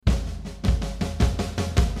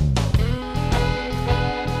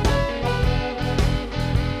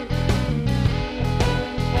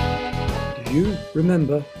You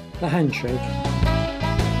remember the handshake?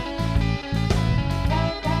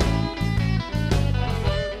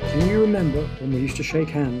 Can you remember when we used to shake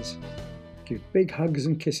hands, give big hugs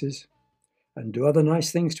and kisses, and do other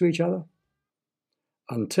nice things to each other?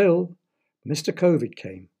 Until Mr. COVID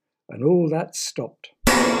came and all that stopped.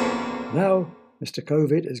 Now Mr.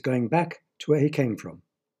 COVID is going back to where he came from,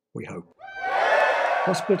 we hope.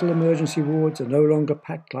 Hospital emergency wards are no longer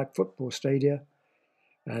packed like football stadia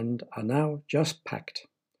and are now just packed.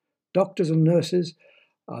 Doctors and nurses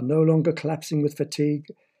are no longer collapsing with fatigue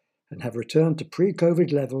and have returned to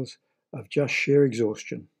pre-COVID levels of just sheer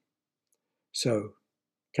exhaustion. So,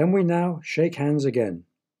 can we now shake hands again?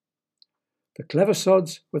 The clever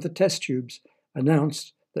sods with the test tubes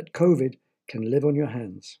announced that COVID can live on your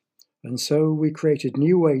hands, and so we created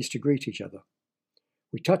new ways to greet each other.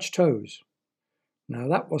 We touched toes. Now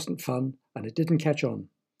that wasn't fun and it didn't catch on.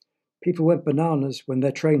 People went bananas when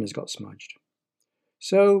their trainers got smudged.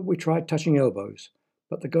 So we tried touching elbows,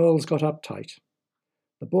 but the girls got uptight.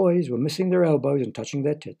 The boys were missing their elbows and touching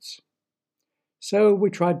their tits. So we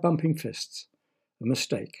tried bumping fists, a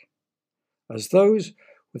mistake, as those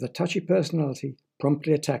with a touchy personality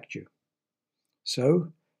promptly attacked you.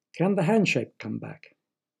 So, can the handshake come back?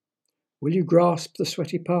 Will you grasp the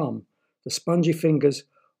sweaty palm, the spongy fingers,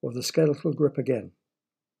 or the skeletal grip again?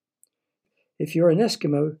 If you're an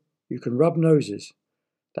Eskimo, you can rub noses.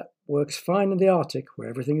 That works fine in the Arctic where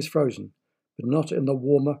everything is frozen, but not in the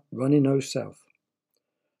warmer, runny-nosed south.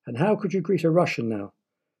 And how could you greet a Russian now?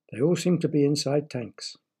 They all seem to be inside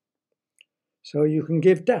tanks. So you can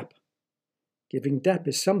give dap. Giving dap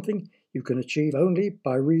is something you can achieve only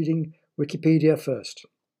by reading Wikipedia first.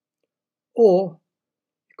 Or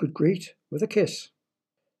you could greet with a kiss.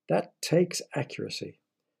 That takes accuracy.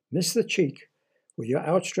 Miss the cheek with your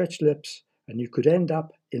outstretched lips and you could end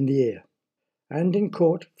up in the ear, and in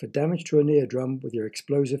court for damage to an eardrum with your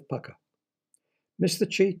explosive pucker. Miss the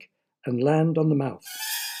cheek and land on the mouth.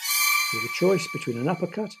 You have a choice between an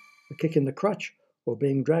uppercut, a kick in the crutch, or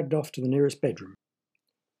being dragged off to the nearest bedroom.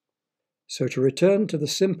 So to return to the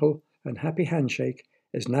simple and happy handshake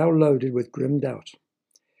is now loaded with grim doubt.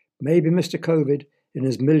 Maybe Mr. COVID, in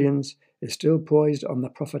his millions, is still poised on the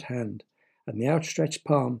prophet hand, and the outstretched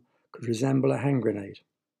palm could resemble a hand grenade.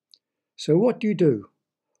 So what do?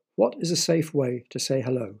 What is a safe way to say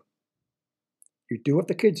hello? You do what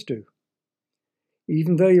the kids do.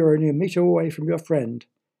 Even though you're only a meter away from your friend,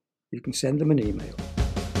 you can send them an email.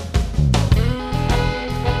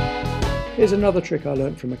 Here's another trick I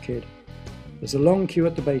learnt from a kid. There's a long queue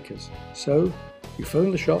at the baker's, so you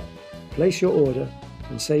phone the shop, place your order,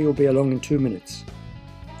 and say you'll be along in 2 minutes.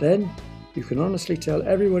 Then you can honestly tell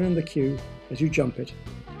everyone in the queue as you jump it,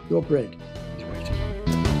 your bread.